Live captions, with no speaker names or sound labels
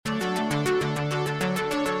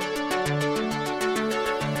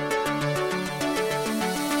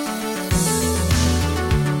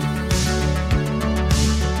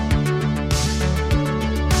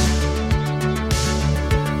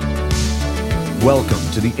Welcome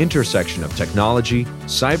to the intersection of technology,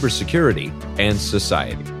 cybersecurity, and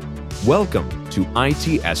society. Welcome to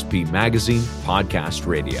ITSP Magazine Podcast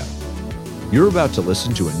Radio. You're about to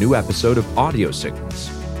listen to a new episode of Audio Signals.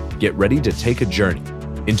 Get ready to take a journey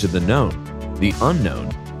into the known, the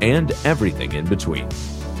unknown, and everything in between.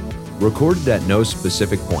 Recorded at no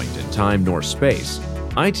specific point in time nor space,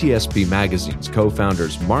 ITSP Magazine's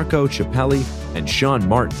co-founders Marco Ciappelli and Sean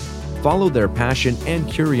Martin follow their passion and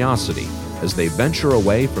curiosity as they venture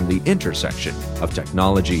away from the intersection of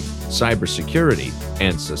technology, cybersecurity,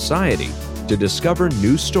 and society to discover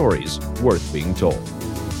new stories worth being told.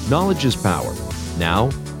 Knowledge is power, now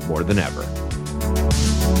more than ever.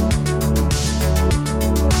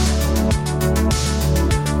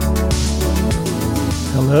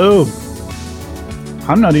 Hello.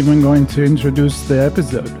 I'm not even going to introduce the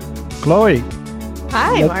episode. Chloe.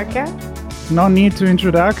 Hi, Marco. No need to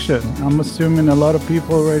introduction. I'm assuming a lot of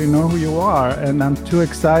people already know who you are, and I'm too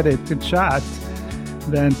excited to chat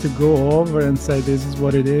than to go over and say, this is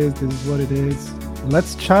what it is, this is what it is.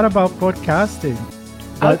 Let's chat about podcasting.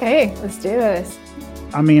 Okay, let's do this.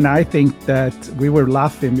 I mean, I think that we were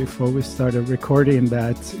laughing before we started recording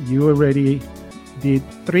that you already did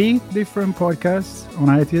 3 different podcasts on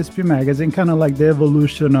ITSP Magazine, kind of like the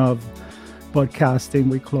evolution of podcasting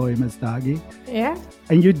with Chloe Mezdaghi. Yeah.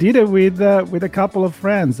 And you did it with a couple of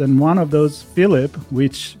friends, and one of those, Philip,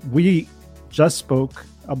 which we just spoke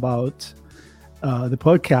about the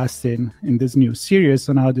podcasting in this new series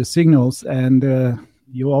on Audio Signals, and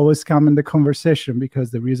you always come in the conversation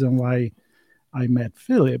because the reason why I met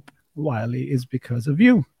Philip Wiley is because of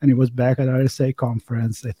you, and it was back at RSA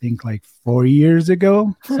conference, I think like 4 years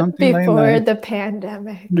ago, something like that. Before the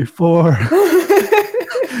pandemic.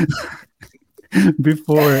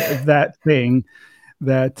 Before that thing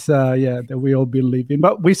that we all believe in.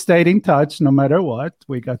 But we stayed in touch no matter what.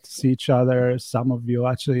 We got to see each other. Some of you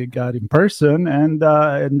actually got in person, and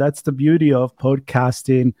that's the beauty of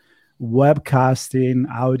podcasting, webcasting,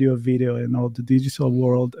 audio, video, and all the digital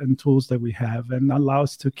world and tools that we have, and allow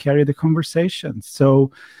us to carry the conversation.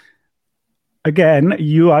 So again,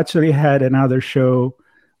 you actually had another show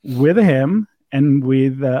with him and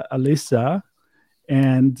with Alyssa,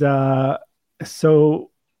 and so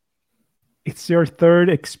it's your third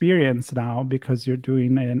experience now because you're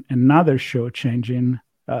doing another show, changing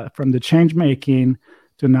from the change making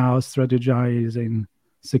to now strategizing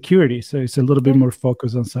security. So it's a little bit more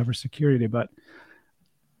focused on cybersecurity. But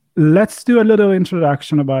let's do a little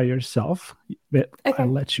introduction about yourself. But Okay. I'll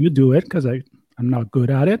let you do it because I'm not good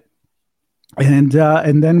at it. And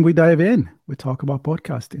then we dive in. We talk about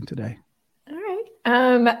podcasting today.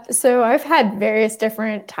 All right. So I've had various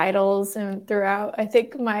different titles and throughout, I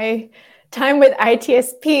think, my time with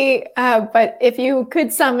ITSP, but if you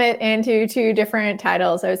could sum it into 2 different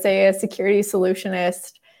titles, I would say a security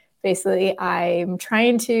solutionist. Basically, I'm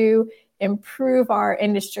trying to improve our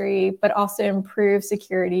industry, but also improve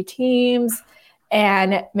security teams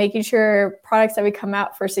and making sure products that we come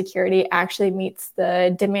out for security actually meets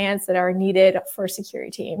the demands that are needed for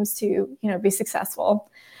security teams to, be successful.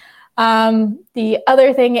 The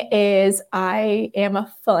other thing is I am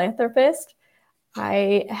a philanthropist.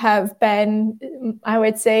 I have been, I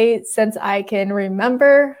would say, since I can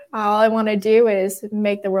remember, all I want to do is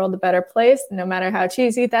make the world a better place, no matter how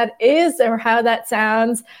cheesy that is or how that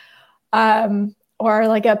sounds, or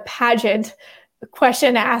like a pageant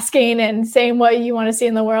question asking and saying what you want to see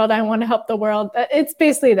in the world. I want to help the world. It's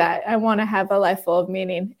basically that. I want to have a life full of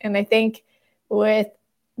meaning. And I think with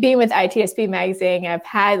being with ITSP Magazine, I've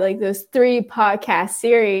had like those 3 podcast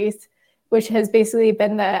series, which has basically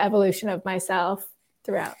been the evolution of myself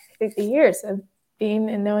throughout, I think, the years of being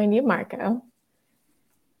and knowing you, Marco.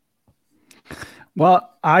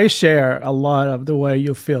 Well, I share a lot of the way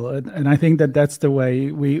you feel it, and I think that that's the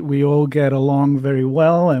way we all get along very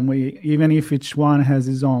well, and we, even if each one has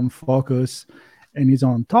his own focus and his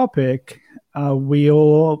own topic, we're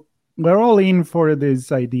all in for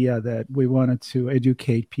this idea that we wanted to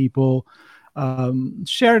educate people,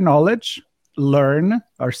 share knowledge, learn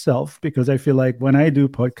ourselves, because I feel like when I do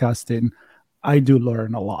podcasting, I do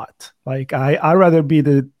learn a lot. Like I rather be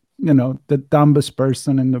the dumbest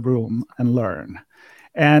person in the room and learn.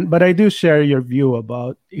 But I do share your view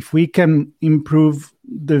about if we can improve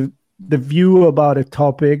the view about a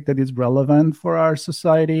topic that is relevant for our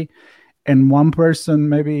society, and one person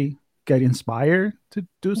maybe get inspired to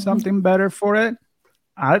do something better for it,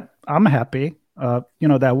 I'm happy.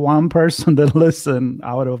 That one person that listen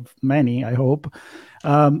out of many, I hope,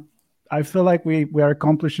 I feel like we are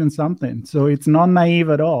accomplishing something. So it's not naive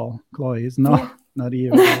at all, Chloe. It's not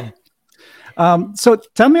naive at all. So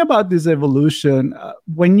tell me about this evolution.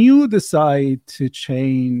 When you decide to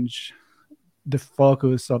change the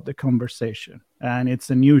focus of the conversation and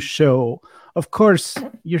it's a new show, of course,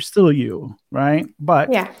 you're still you, right?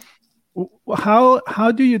 But Yeah.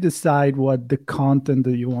 how do you decide what the content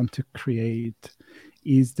that you want to create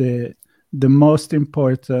is the most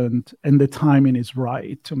important and the timing is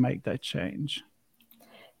right to make that change?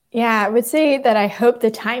 Yeah, I would say that I hope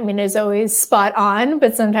the timing is always spot on,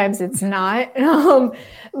 but sometimes it's not.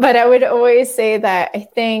 But I would always say that I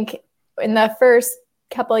think in the first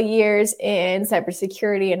couple of years in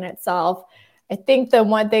cybersecurity in itself, I think the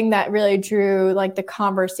one thing that really drew like the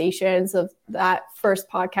conversations of that first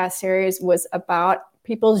podcast series was about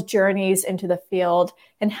people's journeys into the field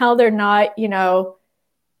and how they're not,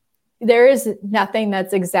 there is nothing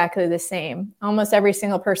that's exactly the same. Almost every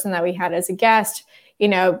single person that we had as a guest,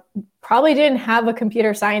 probably didn't have a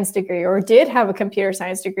computer science degree or did have a computer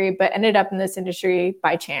science degree, but ended up in this industry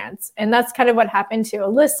by chance. And that's kind of what happened to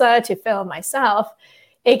Alyssa, to Phil, and myself.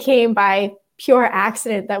 It came by pure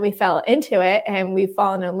accident that we fell into it and we've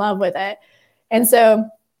fallen in love with it. And so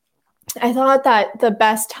I thought that the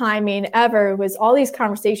best timing ever was all these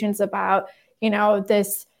conversations about,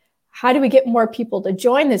 this, how do we get more people to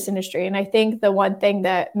join this industry? And I think the one thing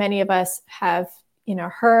that many of us have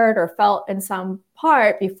heard or felt in some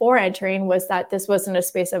part before entering was that this wasn't a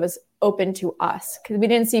space that was open to us because we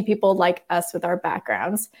didn't see people like us with our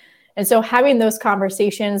backgrounds. And so having those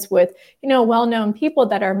conversations with, well-known people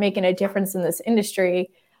that are making a difference in this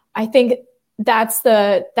industry, I think that's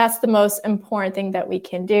the most important thing that we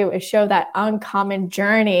can do is show that uncommon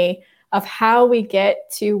journey of how we get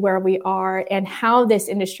to where we are and how this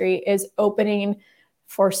industry is opening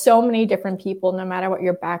for so many different people, no matter what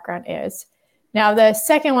your background is. Now, the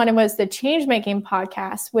second one was the Changemaking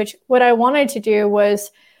podcast, which what I wanted to do was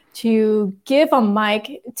to give a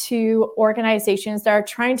mic to organizations that are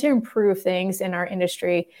trying to improve things in our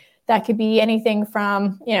industry. That could be anything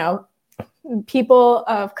from, people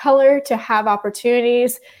of color to have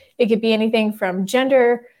opportunities. It could be anything from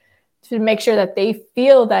gender to make sure that they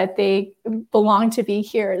feel that they belong to be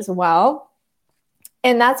here as well.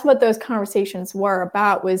 And that's what those conversations were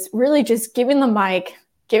about, was really just giving them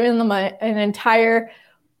an entire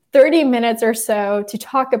 30 minutes or so to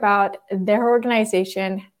talk about their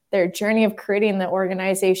organization, their journey of creating the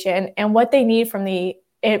organization, and what they need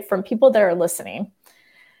from people that are listening.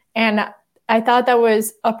 And I thought that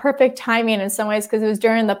was a perfect timing in some ways because it was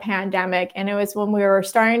during the pandemic, and it was when we were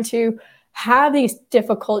starting to have these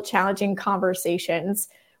difficult, challenging conversations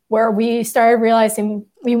where we started realizing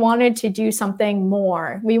we wanted to do something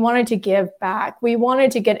more. We wanted to give back. We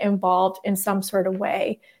wanted to get involved in some sort of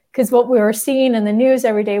way because what we were seeing in the news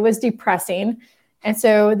every day was depressing. And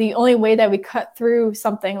so the only way that we cut through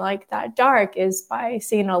something like that dark is by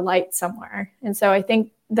seeing a light somewhere. And so I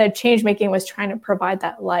think the Changemaking was trying to provide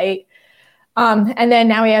that light. And then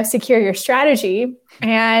now we have Secure Your Strategy.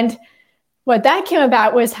 And what that came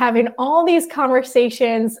about was having all these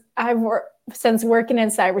conversations since working in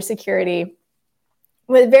cybersecurity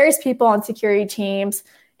with various people on security teams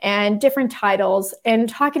and different titles and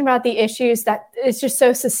talking about the issues that is just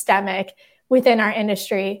so systemic within our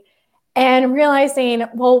industry and realizing,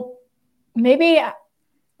 well, maybe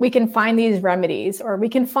we can find these remedies or we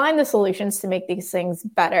can find the solutions to make these things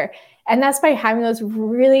better. And that's by having those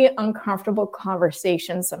really uncomfortable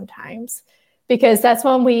conversations sometimes, because that's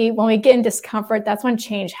when we get in discomfort, that's when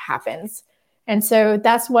change happens. And so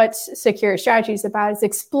that's what Secure Strategy is about, is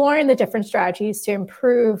exploring the different strategies to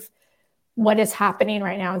improve what is happening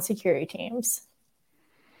right now in security teams.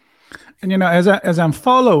 And as I'm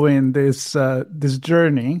following this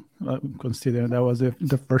journey, considering that was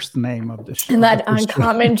the first name of the show, and that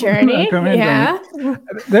uncommon journey, journey,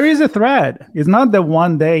 there is a thread. It's not that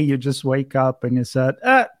one day you just wake up and you said,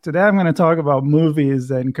 today I'm going to talk about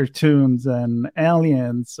movies and cartoons and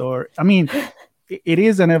aliens, it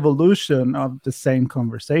is an evolution of the same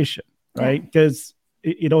conversation, right? Because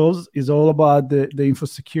it all is all about the info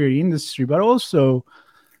security industry, but also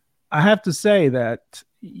I have to say that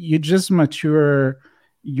you just mature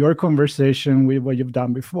your conversation with what you've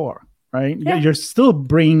done before, right? Yeah. You're still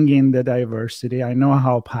bringing the diversity. I know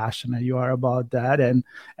how passionate you are about that and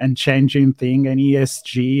changing thing and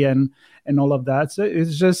ESG and all of that. So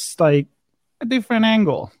it's just like a different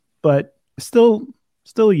angle, but still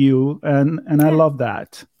you. And I love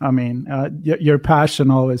that. I mean, your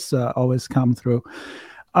passion always come through.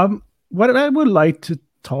 What I would like to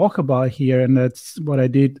talk about here, and that's what I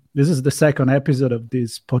did. This is the second episode of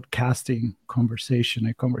this podcasting conversation,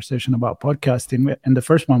 a conversation about podcasting. And the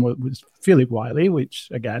first one was Philip Wiley, which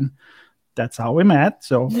again, that's how we met.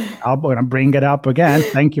 So I'm going to bring it up again.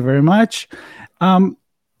 Thank you very much.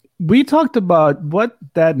 We talked about what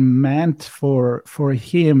that meant for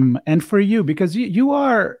him and for you, because you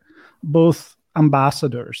are both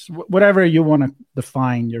ambassadors, whatever you want to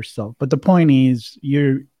define yourself. But the point is,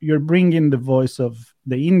 you're bringing the voice of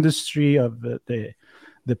the industry, of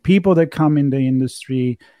the people that come in the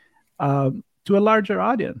industry, to a larger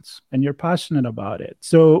audience, and you're passionate about it.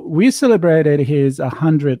 So we celebrated his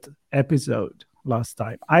 100th episode last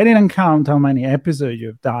time. I didn't count how many episodes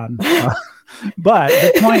you've done, but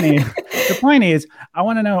the point is, I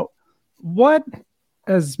want to know what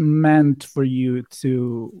has meant for you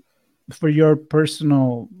for your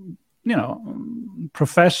personal,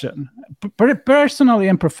 profession, personally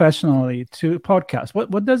and professionally, to podcast.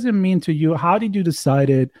 What does it mean to you? How did you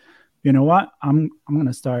decide it? You know what? I'm going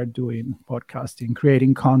to start doing podcasting,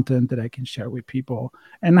 creating content that I can share with people,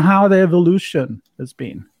 and how the evolution has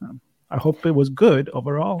been. I hope it was good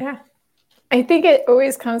overall. Yeah. I think it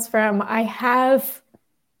always comes from, I have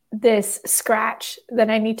this scratch that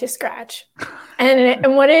I need to scratch.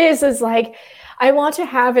 And what it is like, I want to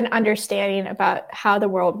have an understanding about how the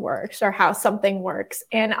world works or how something works.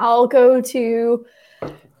 And I'll go to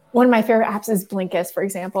one of my favorite apps is Blinkist, for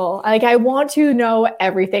example. Like, I want to know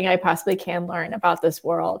everything I possibly can learn about this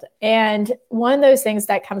world. And one of those things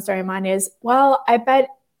that comes to my mind is, well, I bet,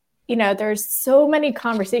 there's so many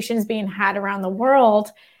conversations being had around the world,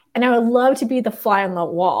 and I would love to be the fly on the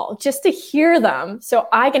wall just to hear them so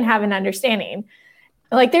I can have an understanding.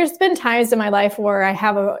 Like, there's been times in my life where I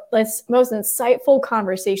have most insightful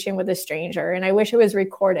conversation with a stranger, and I wish it was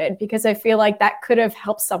recorded because I feel like that could have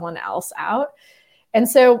helped someone else out. And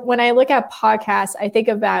so when I look at podcasts, I think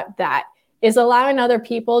about that, is allowing other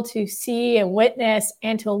people to see and witness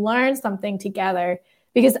and to learn something together,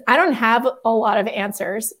 because I don't have a lot of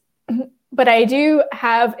answers, but I do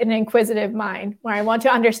have an inquisitive mind where I want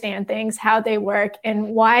to understand things, how they work,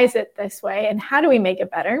 and why is it this way, and how do we make it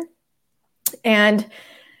better? And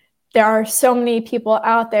there are so many people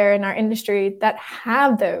out there in our industry that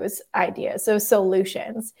have those ideas, those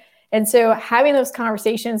solutions. And so having those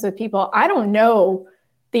conversations with people, I don't know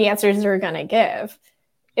the answers they're going to give.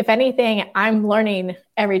 If anything, I'm learning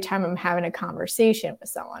every time I'm having a conversation with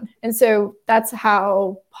someone. And so that's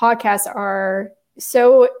how podcasts are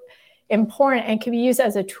so important and can be used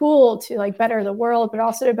as a tool to better the world, but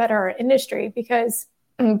also to better our industry, because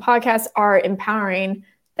podcasts are empowering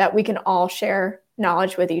that we can all share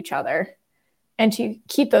knowledge with each other and to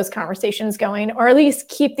keep those conversations going, or at least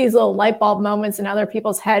keep these little light bulb moments in other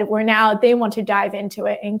people's head where now they want to dive into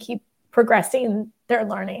it and keep progressing their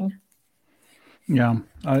learning. Yeah,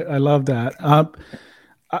 I love that.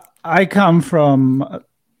 I come from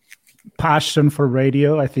passion for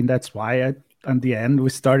radio. I think that's why at the end we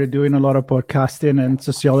started doing a lot of podcasting and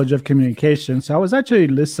sociology of communication. So I was actually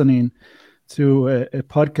listening to a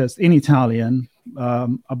podcast in Italian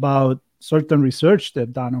about certain research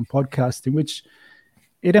they've done on podcasting, which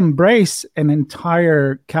it embraced an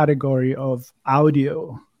entire category of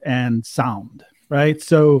audio and sound, right?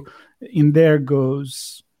 So in there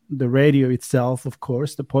goes the radio itself, of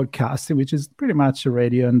course, the podcasting, which is pretty much a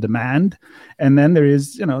radio on demand. And then there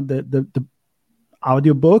is, the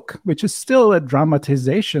audiobook, which is still a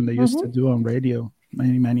dramatization they used to do on radio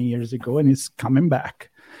many, many years ago, and it's coming back.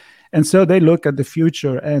 And so they look at the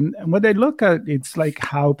future, and what they look at, it's like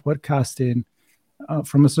how podcasting,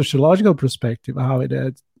 from a sociological perspective, how it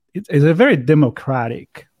is a very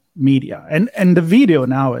democratic media, and the video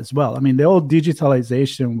now as well. I mean, the whole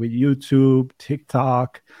digitalization with YouTube,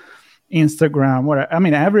 TikTok, Instagram, whatever. I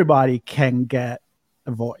mean, everybody can get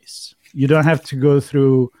a voice. You don't have to go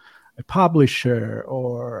through a publisher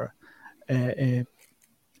or a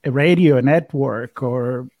radio network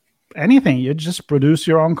or anything. You just produce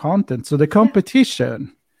your own content. So the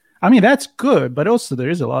competition, I mean, that's good, but also there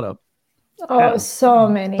is a lot of so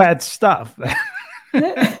many bad stuff.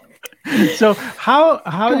 So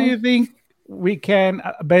how do you think we can,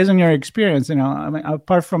 based on your experience, I mean,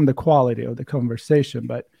 apart from the quality of the conversation,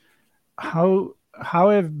 but how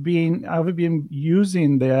have you been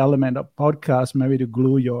using the element of podcast maybe to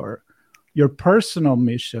glue your personal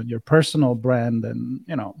mission, your personal brand, and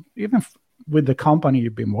even with the company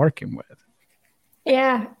you've been working with?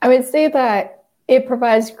 Yeah, I would say that it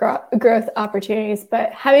provides growth opportunities,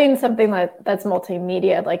 but having something that's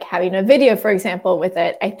multimedia, like having a video, for example, with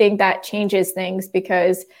it, I think that changes things,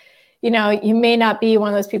 because you may not be one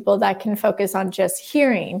of those people that can focus on just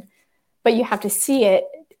hearing, but you have to see it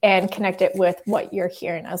and connect it with what you're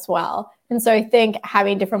hearing as well. And so I think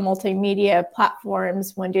having different multimedia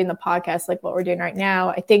platforms when doing the podcast, like what we're doing right now,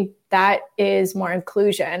 I think that is more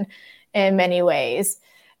inclusion in many ways.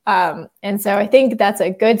 And so I think that's a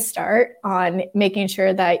good start on making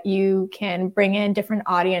sure that you can bring in different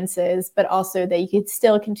audiences, but also that you could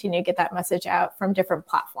still continue to get that message out from different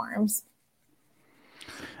platforms.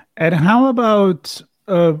 And how about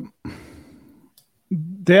the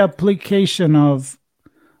application of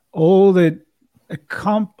all the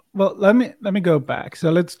well, let me go back.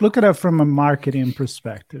 So let's look at it from a marketing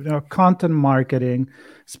perspective. Content marketing,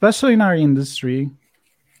 especially in our industry,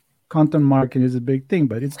 content marketing is a big thing,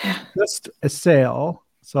 but it's just a sale.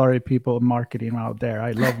 Sorry, people marketing out there.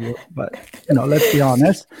 I love you, but let's be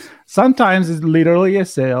honest. Sometimes it's literally a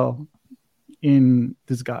sale in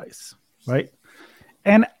disguise, right?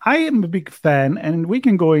 And I am a big fan, and we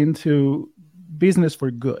can go into business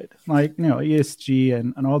for good, like ESG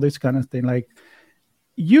and all this kind of thing. Like,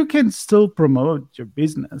 you can still promote your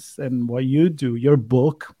business and what you do, your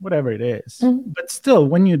book, whatever it is. Mm-hmm. But still,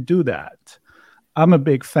 when you do that, I'm a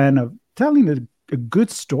big fan of telling a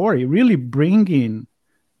good story, really bringing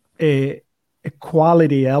a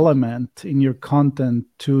quality element in your content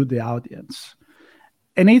to the audience.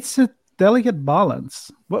 And it's a delicate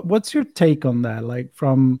balance. What's your take on that? Like,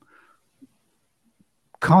 from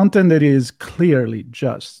content that is clearly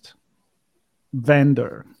just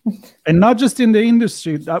vendor, and not just in the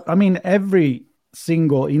industry. I mean, every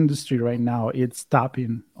single industry right now, it's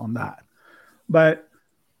tapping on that. But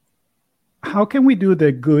how can we do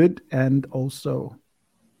the good and also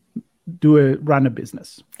run a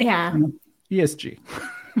business? Yeah. ESG.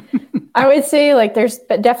 I would say, like, there's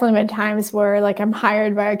definitely been times where, like, I'm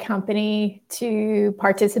hired by a company to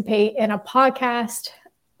participate in a podcast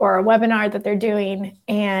or a webinar that they're doing.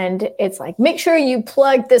 And it's like, make sure you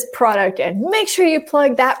plug this product in, make sure you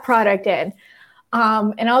plug that product in.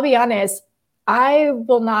 And I'll be honest, I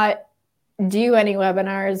will not do any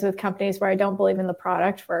webinars with companies where I don't believe in the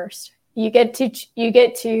product first. You get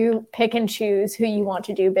to pick and choose who you want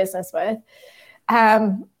to do business with.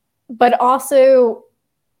 But also,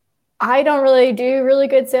 I don't really do really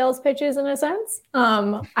good sales pitches in a sense.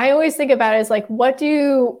 I always think about it as like, what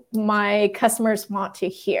do my customers want to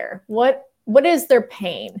hear? What is their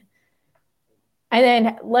pain? And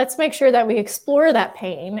then let's make sure that we explore that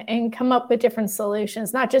pain and come up with different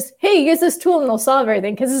solutions, not just, hey, use this tool and they'll solve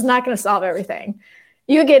everything, because it's not going to solve everything.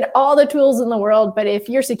 You get all the tools in the world, but if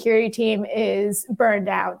your security team is burned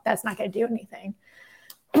out, that's not going to do anything.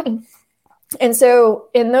 And so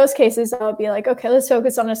in those cases, I would be like, okay, let's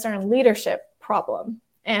focus on a certain leadership problem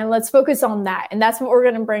and let's focus on that. And that's what we're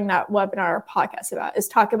going to bring that webinar or podcast about, is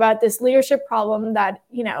talk about this leadership problem that,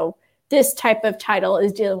 this type of title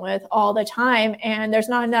is dealing with all the time. And there's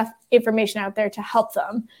not enough information out there to help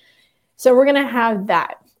them. So we're going to have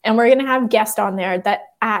that. And we're going to have guests on there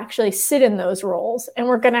that actually sit in those roles. And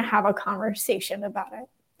we're going to have a conversation about it.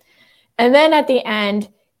 And then at the end,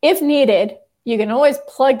 if needed, you can always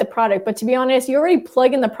plug the product. But to be honest, you already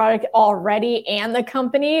plug in the product already and the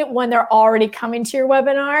company when they're already coming to your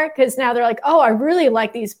webinar, because now they're like, oh, I really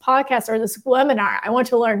like these podcasts or this webinar. I want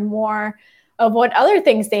to learn more of what other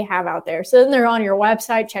things they have out there. So then they're on your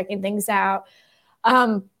website checking things out.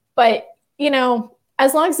 But,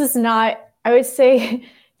 as long as it's not, I would say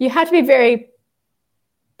you have to be very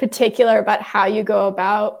particular about how you go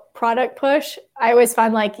about product push. I always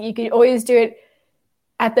find like you could always do it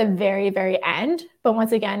at the very, very end. But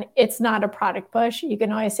once again, it's not a product push. You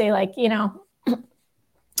can always say like,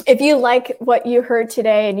 if you like what you heard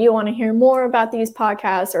today and you want to hear more about these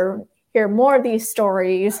podcasts or hear more of these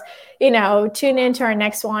stories, tune into our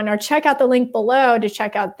next one or check out the link below to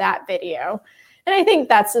check out that video. And I think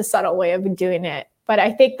that's a subtle way of doing it. But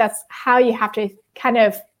I think that's how you have to kind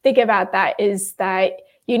of think about that, is that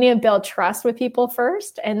you need to build trust with people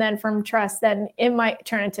first. And then from trust, then it might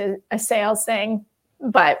turn into a sales thing.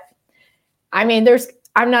 But I mean,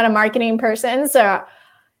 I'm not a marketing person, so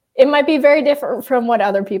it might be very different from what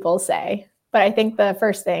other people say. But I think the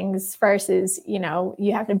first things first is, you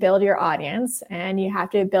have to build your audience and you have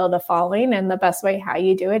to build a following. And the best way how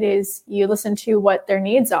you do it is you listen to what their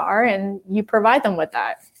needs are and you provide them with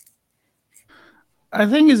that. I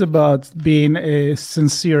think it's about being a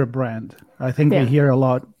sincere brand. I think we hear a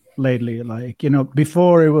lot lately, like,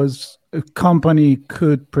 before it was a company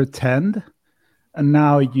could pretend, and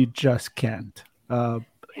now you just can't.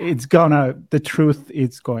 The truth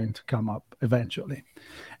is going to come up eventually.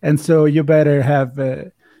 And so you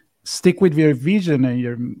better stick with your vision and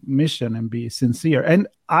your mission and be sincere. And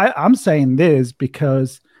I'm saying this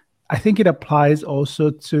because I think it applies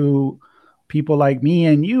also to people like me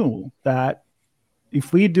and you, that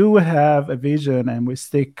if we do have a vision and we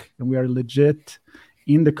stick and we are legit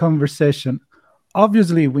in the conversation,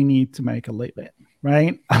 obviously we need to make a living,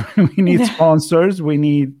 right? We need sponsors. We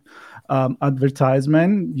need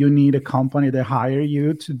advertisement. You need a company to hire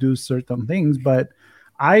you to do certain things, but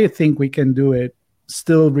I think we can do it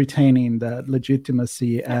still retaining that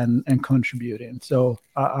legitimacy and contributing. So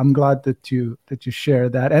I'm glad that you share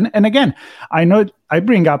that. And again, I know I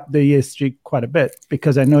bring up the ESG quite a bit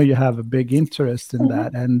because I know you have a big interest in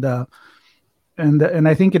that, and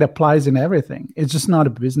I think it applies in everything. It's just not a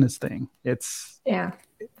business thing. It's for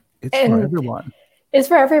everyone. It's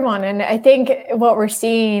for everyone. And I think what we're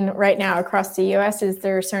seeing right now across the US is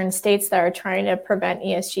there are certain states that are trying to prevent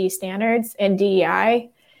ESG standards and DEI.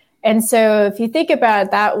 And so if you think about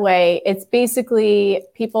it that way, it's basically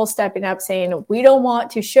people stepping up saying, we don't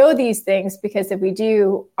want to show these things because if we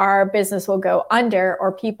do, our business will go under,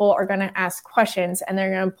 or people are going to ask questions and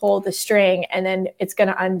they're going to pull the string and then it's going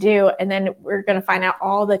to undo. And then we're going to find out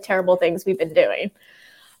all the terrible things we've been doing.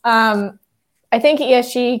 I think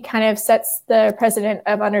ESG kind of sets the precedent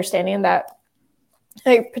of understanding that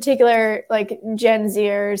particular Gen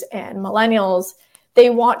Zers and millennials, they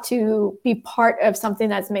want to be part of something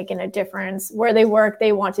that's making a difference. Where they work,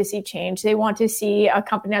 they want to see change. They want to see a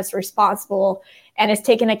company that's responsible and is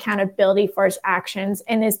taking accountability for its actions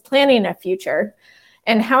and is planning a future.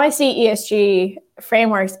 And how I see ESG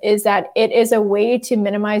frameworks is that it is a way to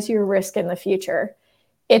minimize your risk in the future.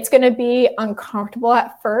 It's going to be uncomfortable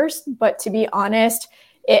at first, but to be honest,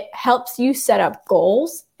 it helps you set up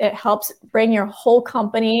goals. It helps bring your whole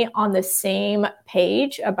company on the same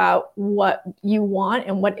page about what you want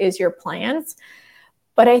and what is your plans.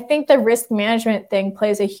 But I think the risk management thing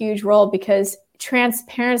plays a huge role because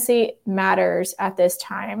transparency matters at this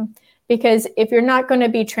time. Because if you're not going to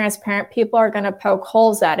be transparent, people are going to poke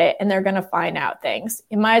holes at it and they're going to find out things.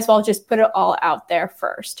 You might as well just put it all out there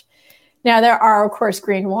first. Now, there are, of course,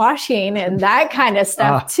 greenwashing and that kind of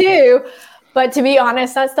stuff too. But to be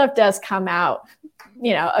honest, that stuff does come out,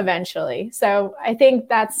 eventually. So I think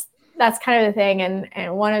that's kind of the thing.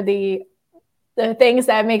 And one of the things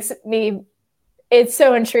that makes it's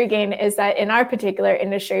so intriguing is that in our particular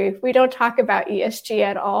industry, we don't talk about ESG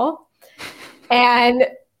at all. And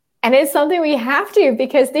it's something we have to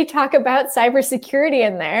because they talk about cybersecurity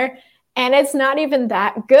in there. And it's not even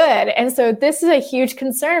that good. And so this is a huge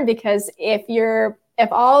concern because if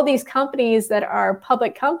all these companies that are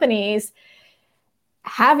public companies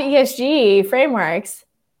have ESG frameworks,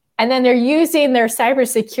 and then they're using their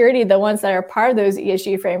cybersecurity, the ones that are part of those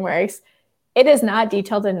ESG frameworks, it is not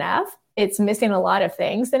detailed enough. It's missing a lot of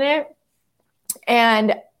things in it.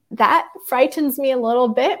 And that frightens me a little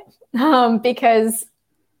bit because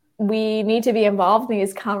we need to be involved in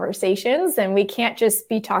these conversations and we can't just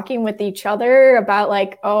be talking with each other about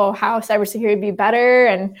how cybersecurity would be better.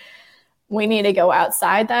 And we need to go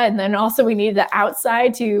outside that. And then also we need the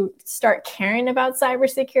outside to start caring about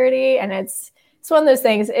cybersecurity. And it's one of those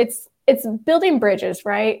things, it's building bridges,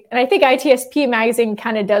 right? And I think ITSP Magazine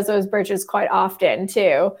kind of does those bridges quite often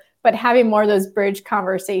too. But having more of those bridge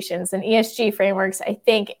conversations and ESG frameworks, I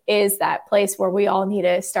think, is that place where we all need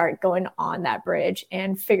to start going on that bridge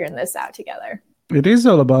and figuring this out together. It is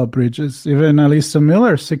all about bridges. Even Alyssa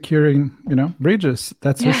Miller securing, bridges.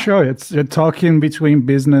 That's for sure. It's talking between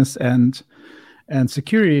business and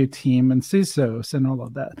security team and CISOs and all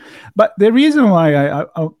of that. But the reason why I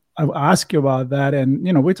ask you about that,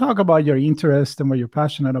 and we talk about your interest and what you're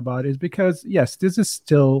passionate about, is because yes, this is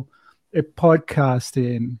still a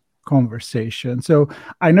podcasting conversation. So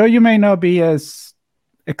I know you may not be as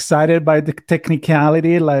excited by the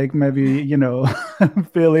technicality like maybe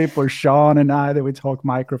Philip or Sean and I, that we talk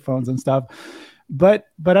microphones and stuff, but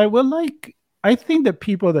I think that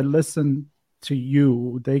people that listen to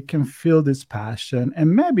you, they can feel this passion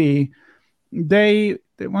and maybe they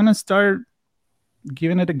want to start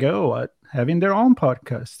giving it a go at having their own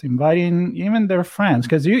podcast, inviting even their friends,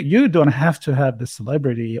 because you don't have to have the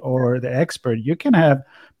celebrity or the expert. You can have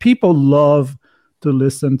people love to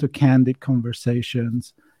listen to candid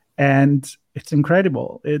conversations, and it's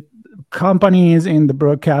incredible. Companies in the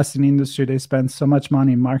broadcasting industry, they spend so much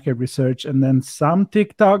money in market research, and then some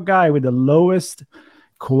TikTok guy with the lowest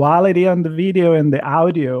quality on the video and the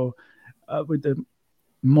audio, with the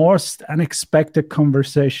most unexpected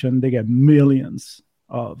conversation, they get millions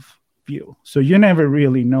of view. So you never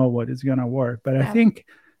really know what is going to work. But I think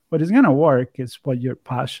what is going to work is what you're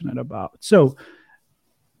passionate about. So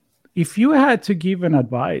if you had to give an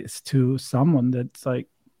advice to someone that's like,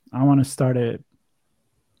 I want to start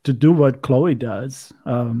to do what Chloe does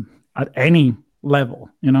at any level,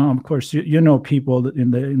 of course, you know people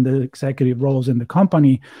in the executive roles in the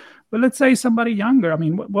company, but let's say somebody younger. I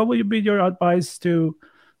mean, what would be your advice to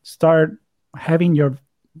start having your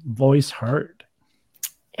voice heard?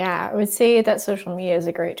 Yeah, I would say that social media is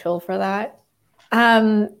a great tool for that.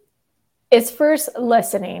 It's first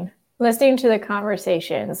listening to the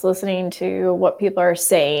conversations, listening to what people are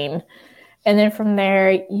saying. And then from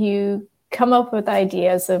there, you come up with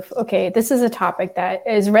ideas of, okay, this is a topic that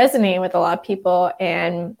is resonating with a lot of people,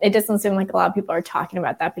 and it doesn't seem like a lot of people are talking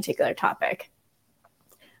about that particular topic.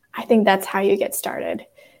 I think that's how you get started.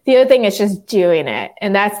 The other thing is just doing it.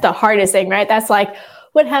 And that's the hardest thing, right? That's like,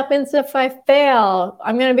 what happens if I fail?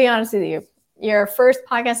 I'm going to be honest with you. Your first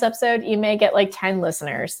podcast episode, you may get like 10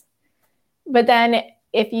 listeners. But then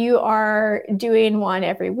if you are doing one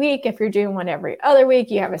every week, if you're doing one every other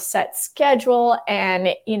week, you have a set schedule and,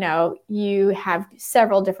 you have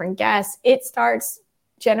several different guests, it starts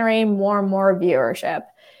generating more and more viewership.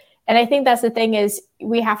 And I think that's the thing is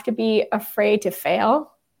we have to be afraid to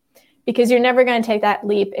fail, because you're never going to take that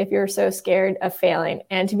leap if you're so scared of failing.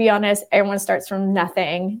 And to be honest, everyone starts from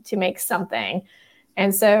nothing to make something.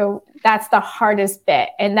 And so that's the hardest bit.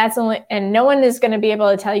 And no one is going to be able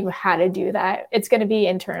to tell you how to do that. It's going to be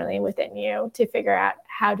internally within you to figure out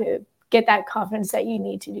how to get that confidence that you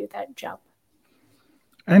need to do that jump.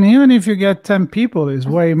 And even if you get 10 people, it's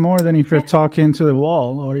way more than if you're talking to the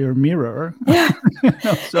wall or your mirror.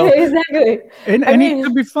 So, exactly. And it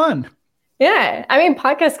could be fun. Yeah. I mean,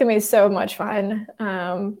 podcasts can be so much fun,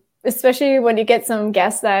 especially when you get some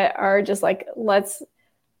guests that are just like, let's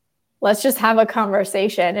just have a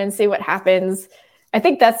conversation and see what happens. I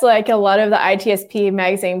think that's like a lot of the ITSP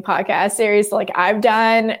magazine podcast series like I've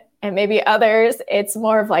done and maybe others. It's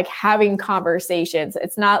more of like having conversations.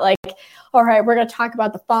 It's not like, all right, we're going to talk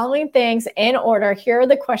about the following things in order. Here are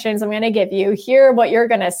the questions I'm going to give you. Here are what you're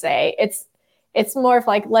going to say. It's more of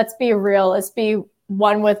like, let's be real. Let's be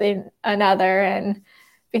one within another. And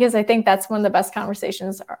because I think that's when the best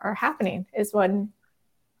conversations are happening, is when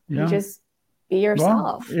you just be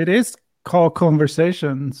yourself. Well, it is called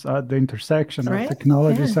Conversations at the Intersection of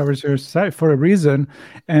Technology, Cybersecurity, Society for a reason.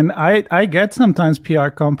 And I get sometimes PR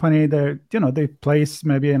company that, they place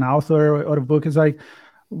maybe an author or a book. Is like,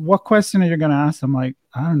 what question are you going to ask? I'm like,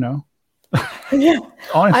 I don't know. Yeah.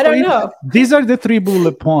 Honestly, I don't know. These are the 3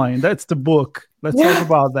 bullet points. That's the book. Let's talk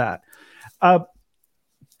about that.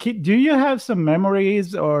 Do you have some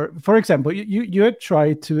memories, or, for example, you had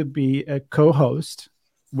tried to be a co-host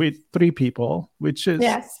with 3 people, which is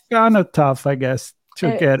kind of tough, I guess,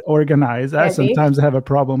 to get organized. I sometimes have a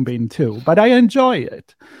problem being 2, but I enjoy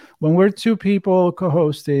it. When we're 2 people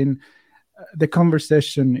co-hosting, the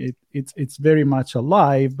conversation, it's very much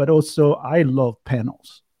alive, but also I love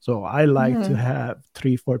panels. So I like to have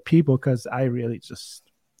 3-4 people, because I really just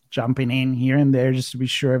jumping in here and there just to be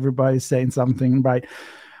sure everybody's saying something right.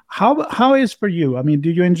 How is for you? I mean, do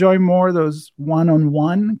you enjoy more those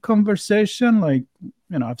one-on-one conversation? Like,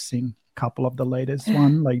 I've seen a couple of the latest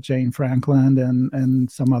one, like Jane Franklin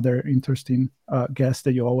and some other interesting guests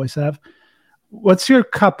that you always have. What's your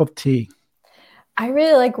cup of tea? I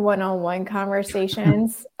really like one-on-one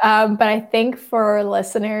conversations, but I think for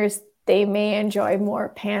listeners, they may enjoy more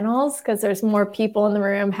panels because there's more people in the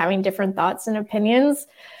room having different thoughts and opinions.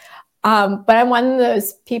 But I'm one of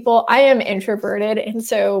those people, I am introverted. And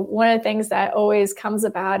so one of the things that always comes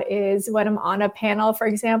about is when I'm on a panel, for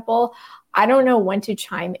example, I don't know when to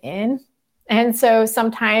chime in. And so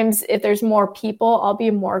sometimes if there's more people, I'll be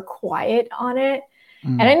more quiet on it.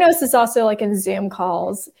 And I notice this also like in Zoom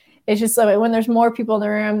calls. It's just like when there's more people in the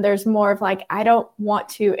room, there's more of like, I don't want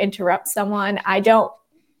to interrupt someone. I don't,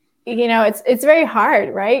 it's very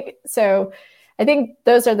hard, right? So I think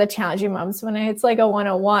those are the challenging moments when it's like a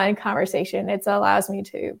one-on-one conversation. It allows me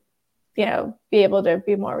to, be able to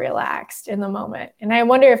be more relaxed in the moment. And I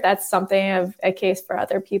wonder if that's something of a case for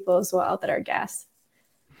other people as well that are guests.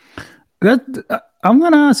 I'm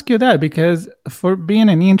going to ask you that, because for being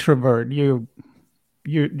an introvert, you're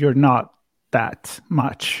not that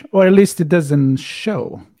much, or at least it doesn't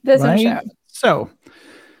show. Show. So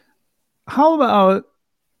how about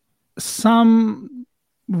some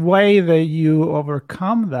way that you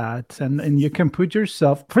overcome that and you can put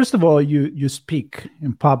yourself, first of all, you speak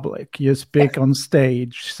in public, you speak on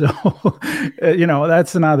stage. So,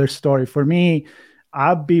 that's another story. For me,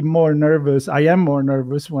 I'd be more nervous. I am more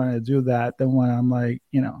nervous when I do that than when I'm like,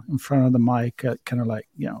 in front of the mic, kind of like,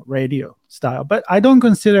 radio style. But I don't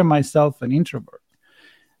consider myself an introvert.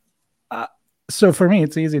 So for me,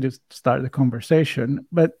 it's easy to start the conversation.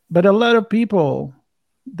 But a lot of people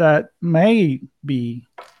that may be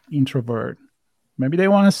introvert, maybe they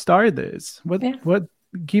want to start this.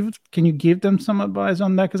 Can you give them some advice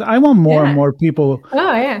on that? Because I want more and more people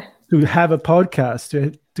to have a podcast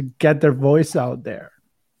to get their voice out there.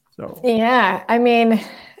 So I mean,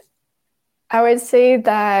 I would say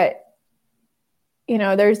that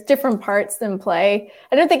there's different parts in play.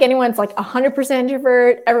 I don't think anyone's like 100%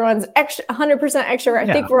 introvert. Everyone's 100% extrovert.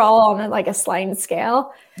 I think we're all on like a sliding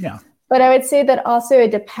scale. Yeah. But I would say that also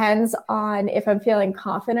it depends on if I'm feeling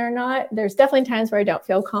confident or not. There's definitely times where I don't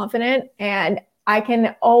feel confident, and I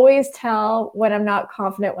can always tell when I'm not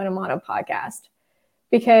confident when I'm on a podcast,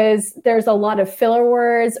 because there's a lot of filler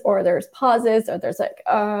words, or there's pauses, or there's like,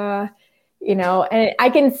 and I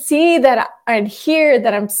can see that and hear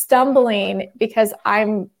that I'm stumbling because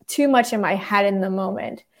I'm too much in my head in the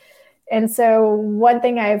moment. And so one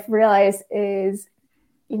thing I've realized is,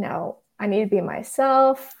 I need to be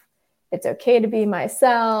myself. It's okay to be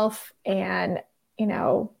myself, and,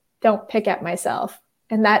 don't pick at myself.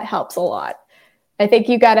 And that helps a lot. I think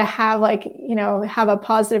you got to have have a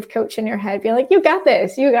positive coach in your head, be like, you got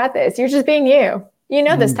this. You're just being you.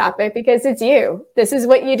 This topic because it's you. This is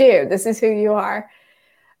what you do. This is who you are.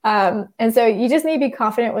 And so you just need to be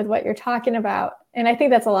confident with what you're talking about. And I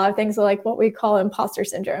think that's a lot of things like what we call imposter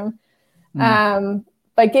syndrome.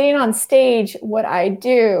 But getting on stage, what I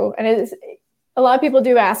do, and it's, a lot of people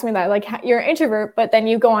do ask me that, like, you're an introvert, but then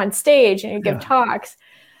you go on stage and you give talks.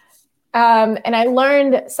 And I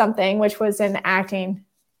learned something, which was in acting.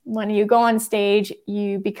 When you go on stage,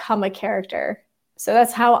 you become a character. So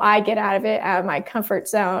that's how I get out of my comfort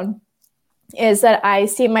zone, is that I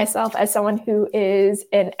see myself as someone who is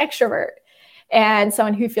an extrovert and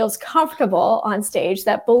someone who feels comfortable on stage,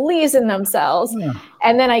 that believes in themselves. Yeah.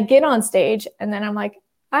 And then I get on stage and then I'm like,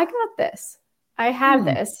 I got this. I have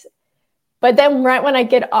this. But then right when I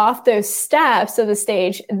get off those steps of the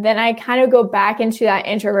stage, then I kind of go back into that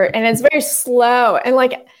introvert, and it's very slow. And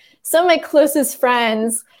like some of my closest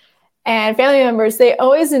friends and family members, they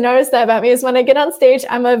always notice that about me, is when I get on stage,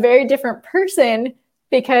 I'm a very different person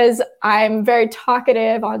because I'm very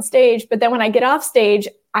talkative on stage. But then when I get off stage,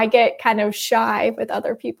 I get kind of shy with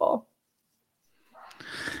other people.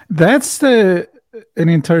 That's an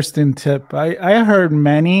interesting tip. I heard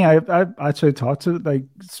many. I've actually talked to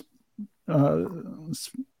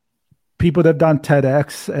people that have done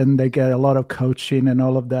TEDx, and they get a lot of coaching and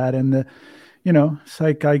all of that. And it's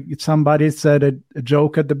like somebody said a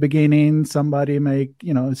joke at the beginning, somebody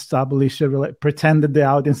establish pretend that the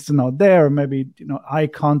audience is not there, or maybe, eye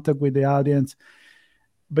contact with the audience.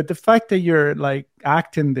 But the fact that you're like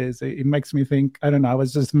acting this, it makes me think, I don't know, I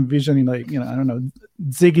was just envisioning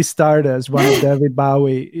Ziggy Stardust, one of David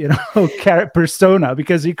Bowie, persona,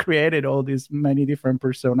 because he created all these many different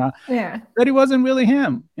persona. Yeah. But it wasn't really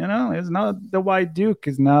him, it's not the White Duke,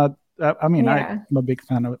 is not, I'm a big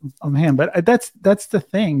fan of him, but that's the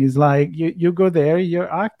thing, is like you go there, you're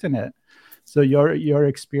acting it. So your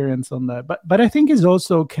experience on that. But I think it's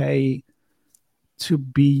also okay to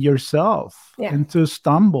be yourself and to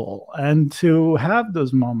stumble and to have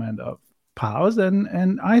those moments of pause.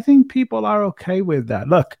 And I think people are okay with that.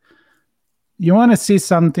 Look, you want to see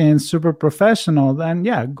something super professional, then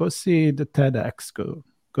go see the TEDx,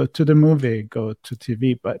 go to the movie, go to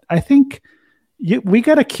TV. But I think we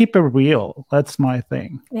got to keep it real. That's my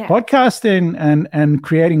thing. Yeah. Podcasting and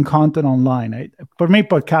creating content online. For me,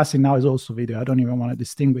 podcasting now is also video. I don't even want to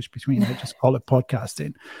distinguish between. I just call it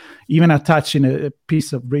podcasting. Even attaching a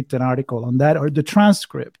piece of written article on that, or the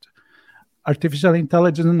transcript. Artificial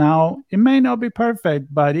intelligence now, it may not be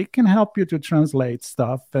perfect, but it can help you to translate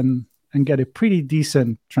stuff and get a pretty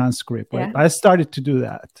decent transcript. Right? I started to do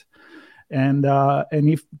that. And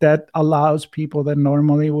if that allows people that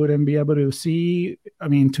normally wouldn't be able to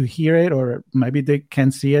to hear it, or maybe they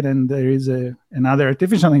can see it, and there is another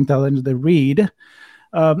artificial intelligence that read.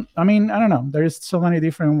 I don't know. There's so many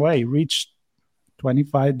different ways. Reach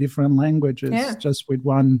 25 different languages just with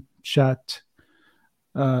one chat.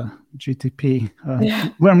 GTP.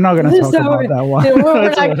 We're not going to talk about that one.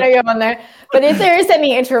 We're not going to go on there. But if there's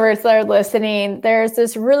any introverts that are listening, there's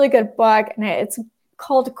this really good book, and it's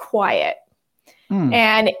called Quiet.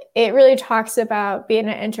 And it really talks about being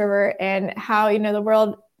an introvert and how, the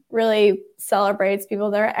world really celebrates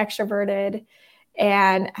people that are extroverted,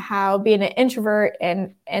 and how being an introvert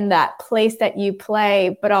and that place that you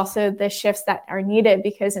play, but also the shifts that are needed,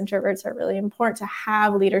 because introverts are really important to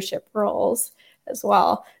have leadership roles as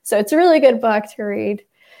well. So it's a really good book to read.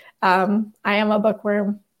 I am a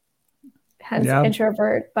bookworm, hence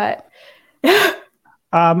introvert, but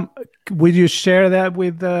would you share that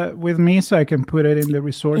with me so I can put it in the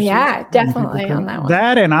resources? Yeah, definitely on that one.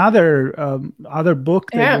 That and other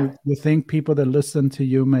book that you think people that listen to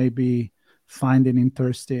you may be finding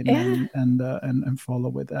interesting and follow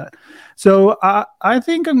with that. So I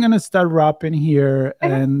think I'm going to start wrapping here,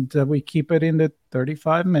 and we keep it in the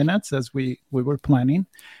 35 minutes as we were planning.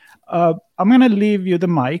 I'm going to leave you the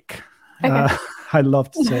mic. I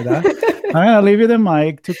love to say that. I'm going to leave you the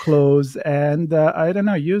mic to close. And I don't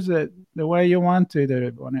know, use it the way you want to. Do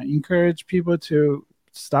you want to encourage people to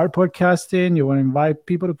start podcasting? You want to invite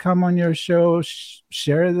people to come on your show,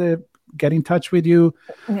 get in touch with you,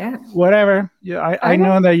 whatever. I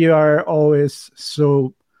know that you are always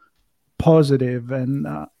so positive, and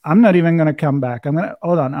I'm not even going to come back. I'm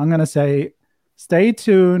going to say, stay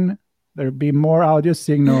tuned. There'll be more audio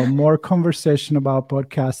signal, more conversation about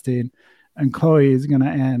podcasting, and Chloe is going to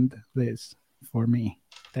end this for me.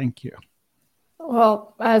 Thank you.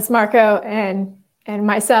 Well, as Marco and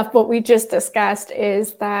myself, what we just discussed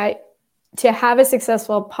is that to have a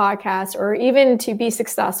successful podcast, or even to be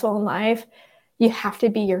successful in life, you have to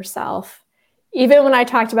be yourself. Even when I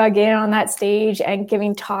talked about getting on that stage and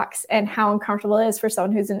giving talks and how uncomfortable it is for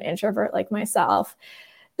someone who's an introvert like myself,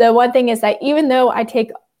 the one thing is that even though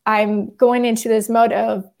I'm going into this mode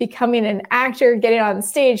of becoming an actor, getting on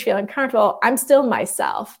stage, feeling comfortable, I'm still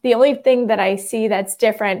myself. The only thing that I see that's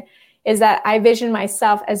different is that I vision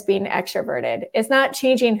myself as being extroverted. It's not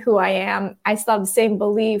changing who I am. I still have the same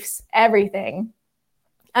beliefs, everything.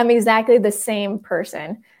 I'm exactly the same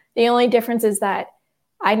person. The only difference is that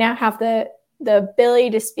I now have the ability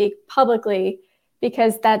to speak publicly,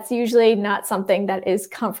 because that's usually not something that is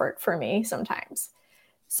comfort for me sometimes.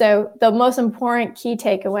 So the most important key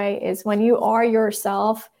takeaway is when you are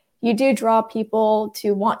yourself, you do draw people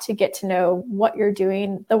to want to get to know what you're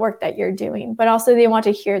doing, the work that you're doing, but also they want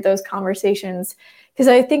to hear those conversations. Because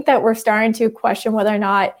I think that we're starting to question whether or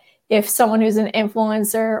not if someone who's an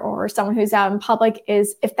influencer or someone who's out in public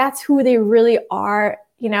if that's who they really are,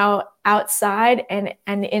 outside and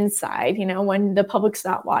inside, when the public's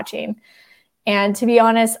not watching. And to be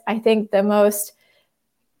honest, I think the most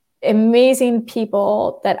amazing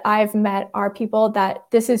people that I've met are people that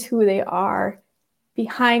this is who they are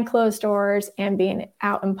behind closed doors and being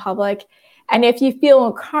out in public. And if you feel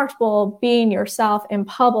uncomfortable being yourself in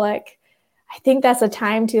public, I think that's a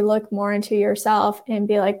time to look more into yourself and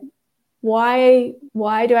be like, why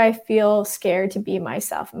do I feel scared to be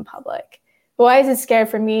myself in public? Why is it scary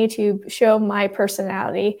for me to show my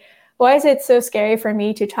personality? Why is it so scary for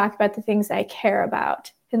me to talk about the things I care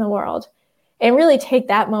about in the world? And really take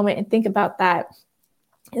that moment and think about that.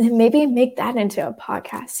 And then maybe make that into a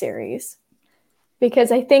podcast series.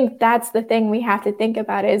 Because I think that's the thing we have to think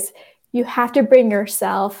about is you have to bring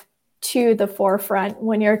yourself to the forefront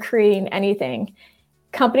when you're creating anything.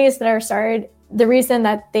 Companies that are started, the reason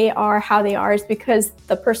that they are how they are is because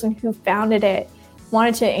the person who founded it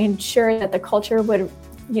wanted to ensure that the culture would,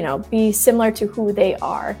 be similar to who they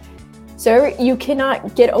are. So you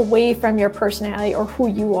cannot get away from your personality or who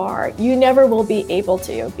you are. You never will be able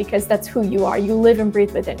to, because that's who you are. You live and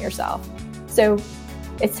breathe within yourself. So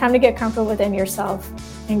it's time to get comfortable within yourself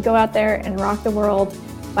and go out there and rock the world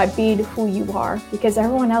by being who you are, because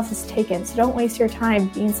everyone else is taken. So don't waste your time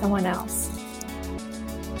being someone else.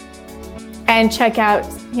 And check out,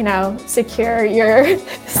 Secure Your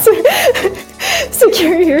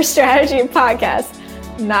Strategy podcast.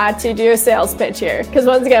 Not to do a sales pitch here, because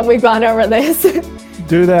once again, we've gone over this.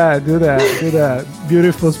 Do that.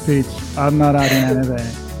 Beautiful speech. I'm not adding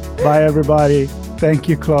anything. Bye, everybody. Thank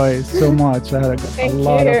you, Chloe, so much. I had a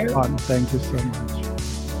lot of fun. Thank you so much.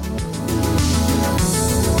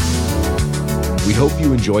 We hope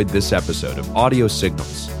you enjoyed this episode of Audio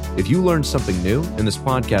Signals. If you learned something new and this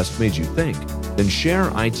podcast made you think, then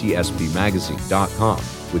share itspmagazine.com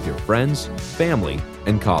with your friends, family,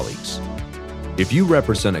 and colleagues. If you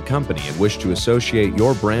represent a company and wish to associate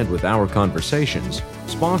your brand with our conversations,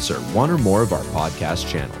 sponsor one or more of our podcast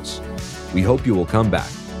channels. We hope you will come back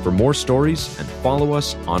for more stories and follow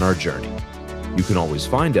us on our journey. You can always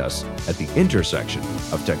find us at the intersection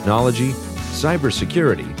of technology,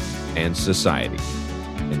 cybersecurity, and society,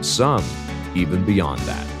 and some even beyond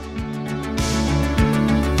that.